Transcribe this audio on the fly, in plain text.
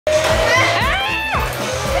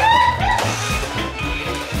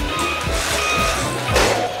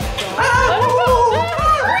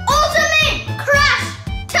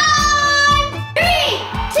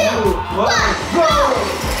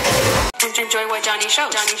Enjoy what Johnny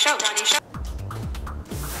shows.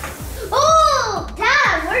 Oh,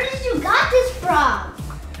 Dad, where did you got this from?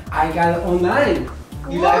 I got it online.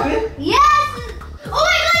 You like it? Yes. Oh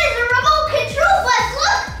my God, it's a remote control bus.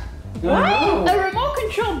 Look. Wow. A remote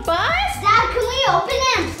control bus? Dad, can we open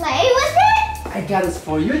it and play with it? I got this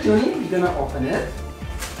for you, Johnny. You're gonna open it.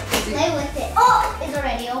 Play with it. Oh, it's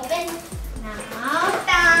already open. Now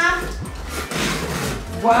stop.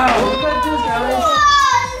 Wow, look at this, guys. Oh,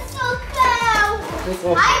 this is so cool. Let's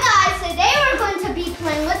open. Hi guys, today we're going to be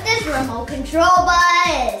playing with this remote control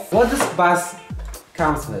bus. What this bus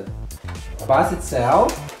comes with? Bus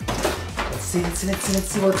itself. Let's see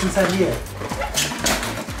what's inside here.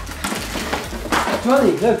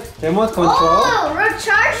 Johnny, look, remote control. Oh,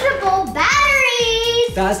 rechargeable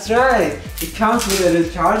batteries. That's right. It comes with a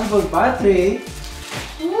rechargeable battery.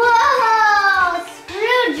 Whoa,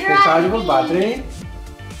 screwdriver. Rechargeable battery.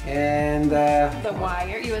 And The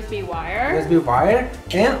wire, USB wire. USB wire.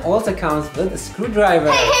 And also comes with a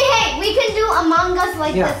screwdriver. Hey, we can do Among Us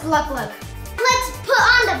like Yeah. this. Look. Let's put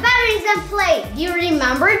on the batteries and play. Do you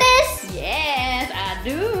remember this? Yes, I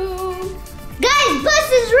do. Guys,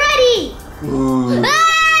 bus is ready. Ooh.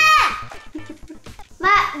 Ah!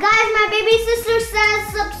 Guys, my baby sister says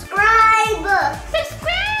subscribe.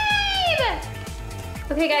 Subscribe!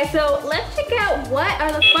 Okay guys, so let's check out what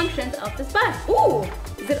are the functions of this bus. Ooh,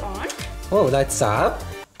 is it on? Oh, that's up.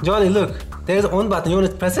 Johnny, look. There's on button. You want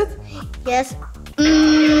to press it? Yes.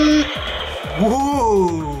 Ooh.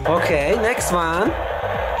 Okay, next one.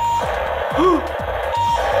 What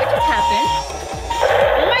just happened?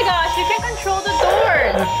 Oh my gosh, you can control the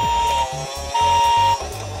doors.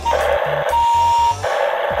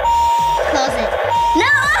 Close it.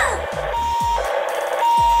 No!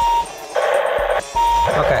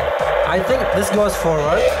 Okay, I think this goes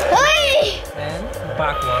forward Oi! and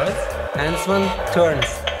backwards, and this one turns.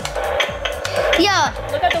 Yeah.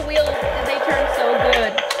 Look at the wheels, they turn so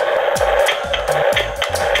good.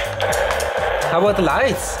 How about the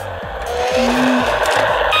lights?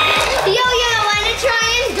 Yo, wanna try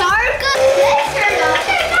and dark? Let's turn off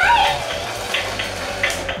the light.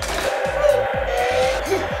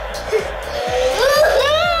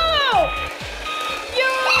 No!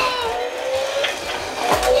 Yo!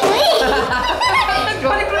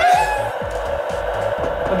 Johnny,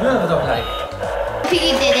 a little bit of light.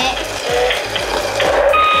 Piggy did it.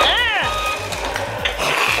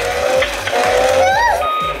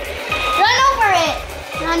 Run over it.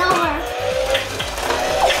 Run over.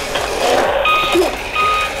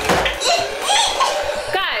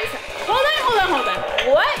 Guys, hold on.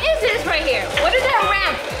 What is this right here? What is that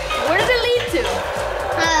ramp? Where does it lead to?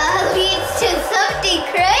 Leads to something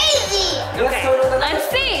crazy. Okay, let's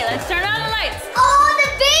see. Let's turn on the lights. Oh, the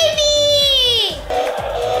baby!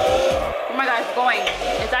 Oh my gosh, it's going.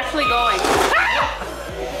 It's actually going.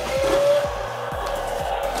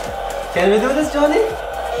 Can we do this, Johnny?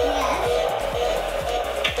 Yes.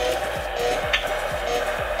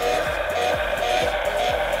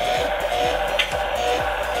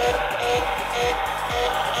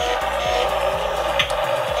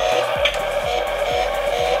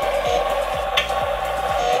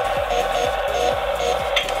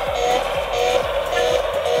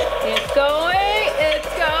 It's going. It's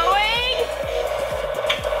going.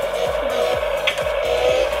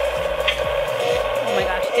 Oh my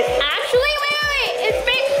gosh, it's actually wait. It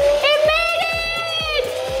made it!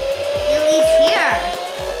 At least here.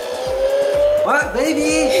 What,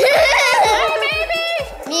 baby? Hi,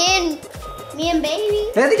 baby! Me and baby.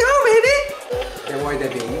 Let it go, baby. Avoid the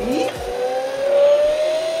baby.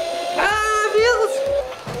 Ah, wheels.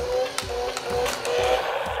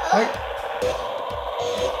 Right.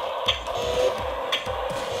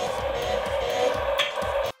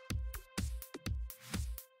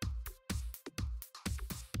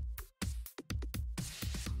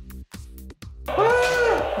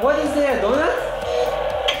 What is there, donut?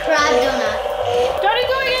 Crab donut. Johnny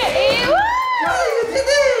doing it! Ew. Johnny, you did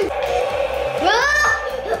it!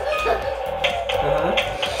 Uh-huh.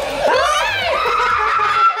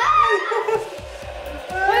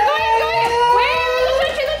 Wait,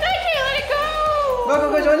 let it go!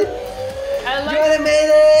 Go, Johnny. I Johnny made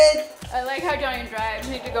it! like how Johnny drives.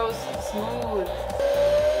 He goes smooth.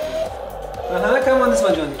 Uh-huh, come on this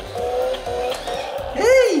one, Johnny.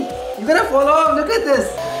 Hey! You're gonna fall off, look at this!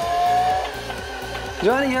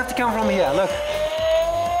 Johnny, you have to come from here, look.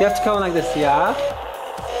 You have to come like this, yeah?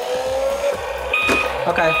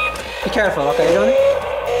 Okay, be careful, okay, Johnny?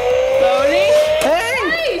 Slowly. Hey!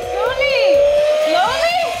 Hey, slowly.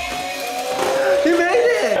 Slowly. You made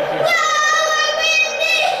it!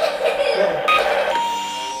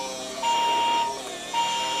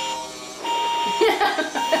 The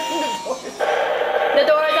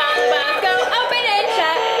doors on the bus go open and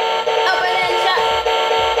shut. Open and shut.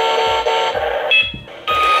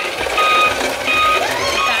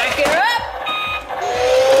 Back her up.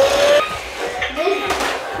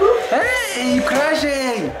 Hey, you're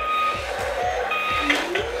crashing!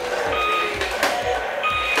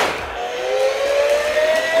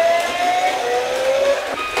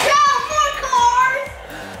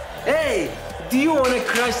 Hey, do you want to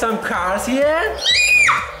crash some cars here?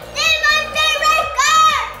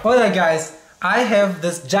 Hold on guys, I have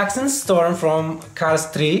this Jackson Storm from Cars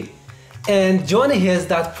 3 and Johnny has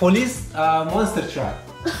that police monster truck.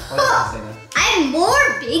 What do you say now? I'm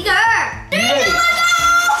more bigger. Ready?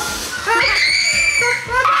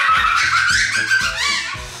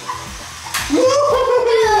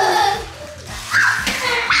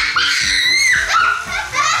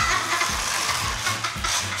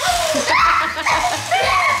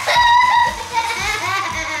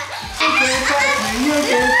 You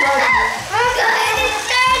can touch me. I'm going in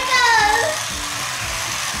circles.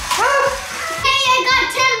 Hey, I got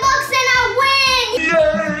 $10 and I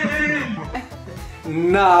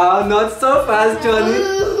win. No, not so fast, Johnny.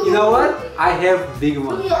 You know what? I have big one.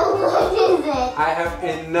 What is it? I have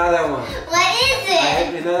another one. What is I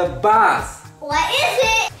have it? another bus. What is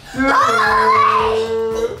it? Oh!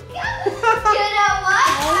 You know what?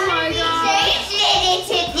 Oh my God. Change it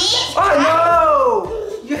into this. Oh no!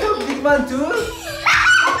 You have a big one too?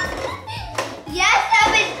 Yes,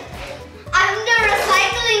 I'm the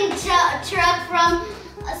recycling truck from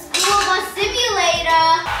a school bus simulator.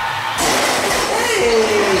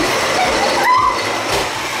 Hey!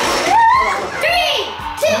 3,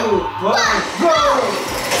 2, 1, go!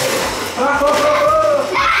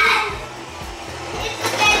 It's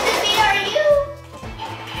meant to be, are you?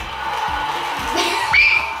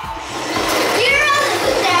 You're a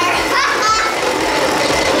loser.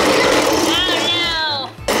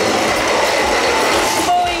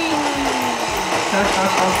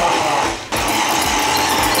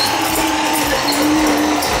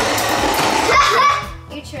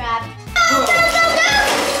 You're trapped. Go, go, go, go!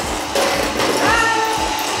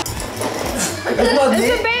 It's not me.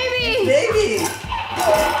 It's a baby. Baby.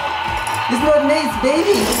 It's not me. It's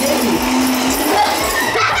baby. It's baby.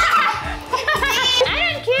 I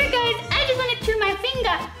don't care, guys. I just want to chew my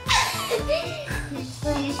finger.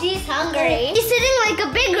 She's hungry. She's sitting like a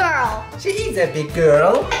big girl. She is a big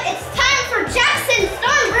girl. It's time for Jackson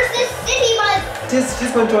Storm versus City Bus.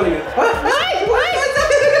 She's controlling it.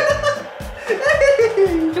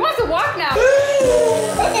 She wants to walk now.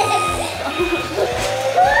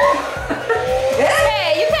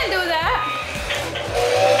 Hey, you can't do that.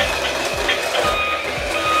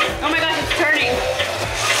 Oh my gosh, it's turning.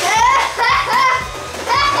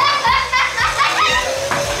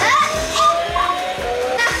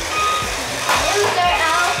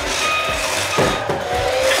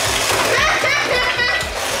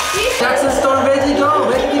 Jackson Storm, where did you go?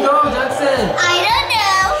 Where did you go, Jackson? I don't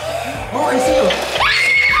know. Oh, I see you.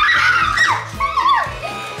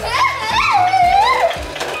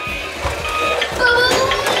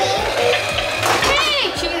 Hey,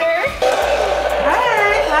 cheater.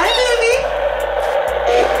 Hi, baby.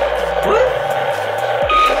 What?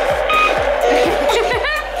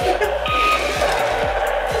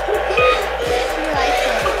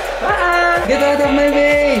 Get out of my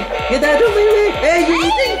way! Get out of my way! Hey, you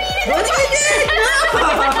eating? What are you eating?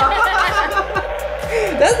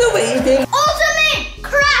 That's the way eating. Ultimate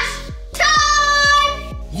crash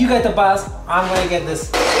time! You get the bus. I'm gonna get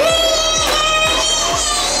this.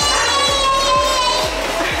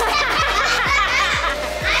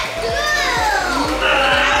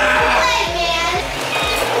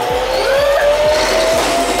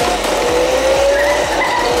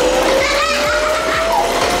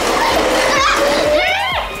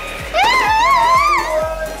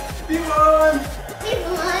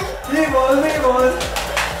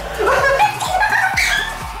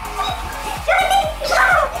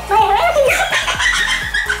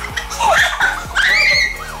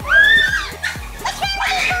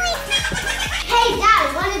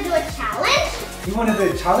 You want to do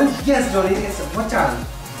a challenge? Yes, Johnny. It's what challenge?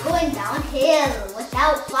 Going downhill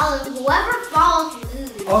without falling. Whoever falls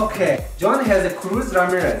loses. Okay. John has a Cruz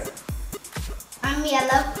Ramirez. I'm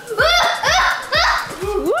yellow.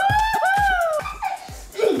 Woo!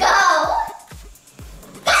 Go!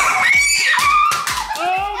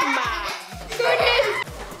 Oh my goodness!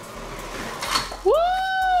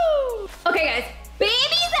 Woo! Okay, guys.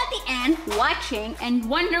 Baby's at the end watching and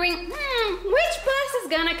wondering, which bus is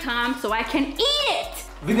gonna come so I can eat it?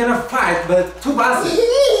 We're gonna fight, but two buses.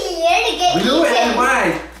 You're to get Blue eaten. and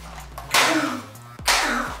white.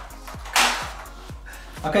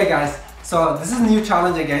 Okay guys, so this is a new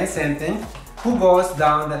challenge again, same thing. Who goes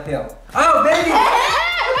down the hill? Oh baby!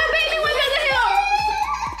 Oh, baby went down the hill!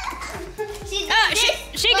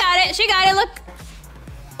 She got it, she got it, look.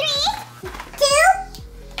 3, 2,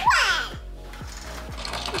 1.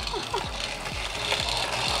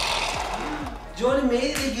 Johnny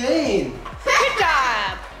made it again! Good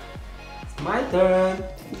job! It's my turn.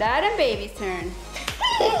 Dad and baby's turn.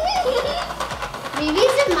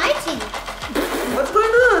 Baby's in my team. What's going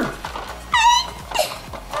on?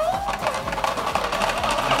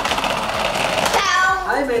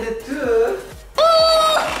 I made it too.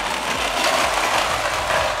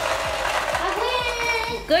 I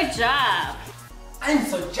win. Good job. I'm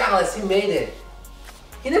so jealous he made it.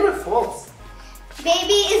 He never falls.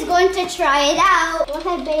 Baby is going to try it out. Go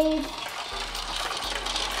ahead, babe.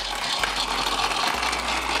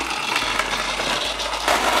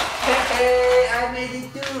 Hey, I made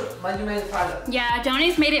it too. But you made it farther. Yeah,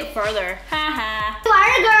 Johnny's made it further. Haha.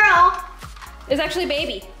 Fire girl. It's actually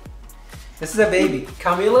baby. This is a baby.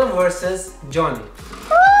 Camila versus Johnny.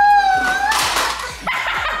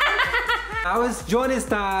 Now it's Johnny's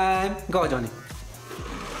time. Go, Johnny.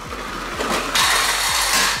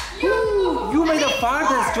 You made the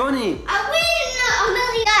farthest, Johnny. I win a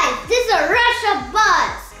million. Guys, this is a Russia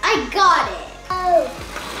bus. I got it.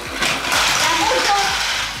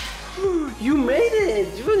 You made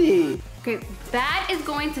it, Johnny. Okay, that is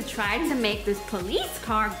going to try to make this police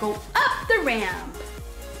car go up the ramp.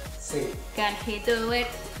 See. Can he do it?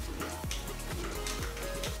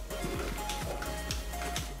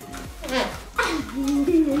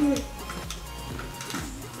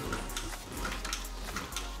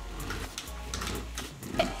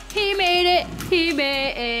 He made it, he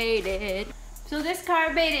made it. So this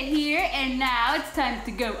car made it here, and now it's time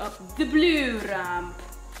to go up the blue ramp.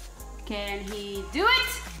 Can he do it?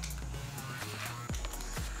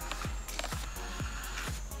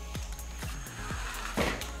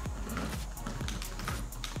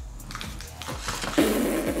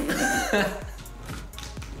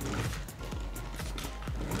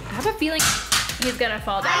 I have a feeling he's gonna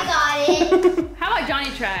fall down. I got it. How about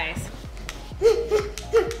Johnny tries?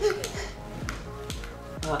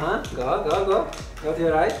 Go. Go to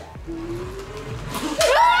your right.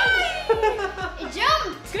 It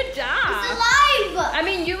jumped. Good It's job. alive. I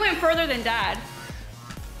mean, you went further than Dad.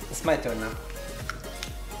 It's my turn now.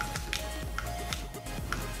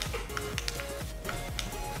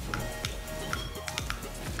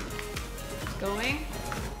 Going.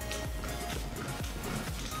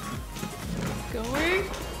 Going.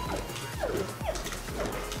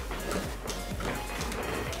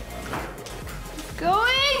 Going.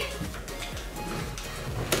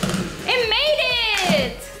 It made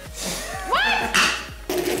it! What?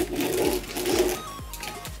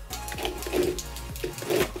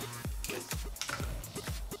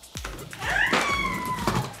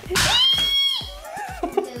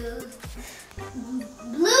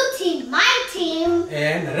 Blue team, my team.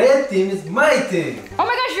 And red team is my team. Oh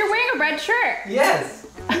my gosh, you're wearing a red shirt. Yes.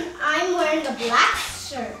 I'm wearing a black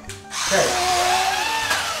shirt. Okay.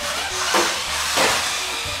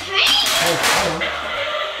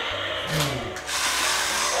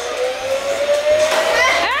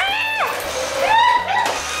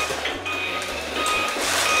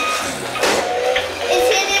 It's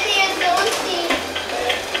hitting the blue team.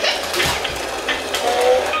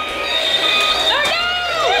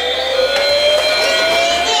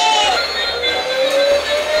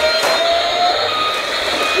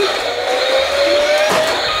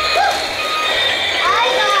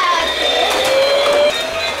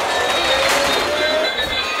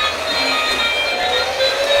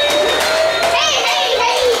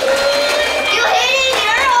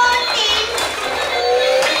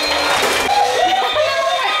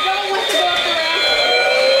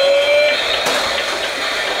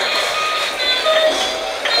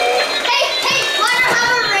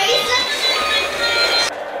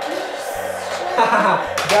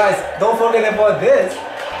 Guys, don't forget about this.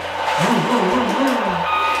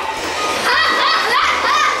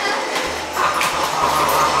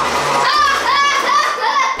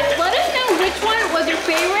 Let us know which one was your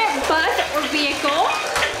favorite bus or vehicle.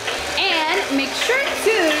 And make sure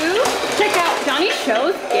to check out Johnny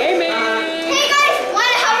Shows Gaming. Hey guys,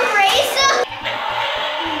 wanna have a race?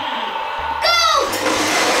 Go!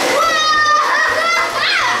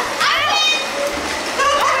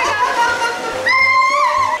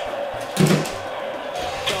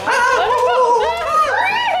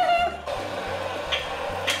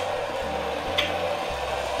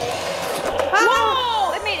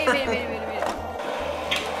 Whoa! It made it.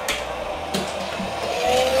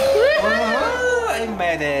 I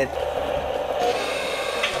made it.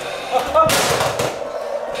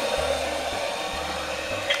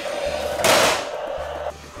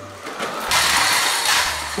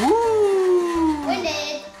 Woo! We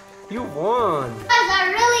did. You won. Guys,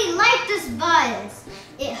 I really like this bus.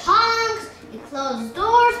 It honks, it closes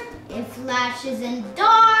doors, it flashes in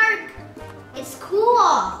dark. It's cool.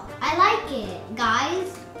 I like it,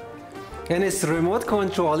 guys. And its remote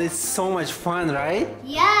control is so much fun, right?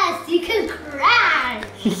 Yes, you can crash.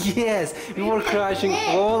 Yes, we were crashing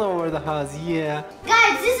all over the house, yeah.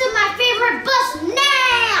 Guys, this is my favorite bus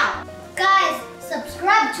now. Guys,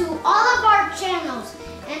 subscribe to all of our channels.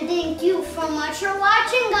 And thank you so much for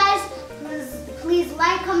watching, guys. Please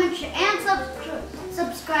like, comment, share, and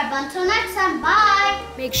subscribe. Until next time, bye.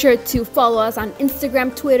 Make sure to follow us on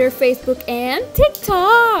Instagram, Twitter, Facebook, and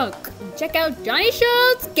TikTok. Check out Johnny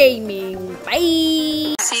Shows Gaming.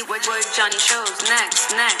 Bye. See what Johnny shows next.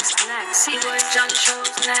 See what Johnny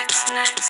shows next.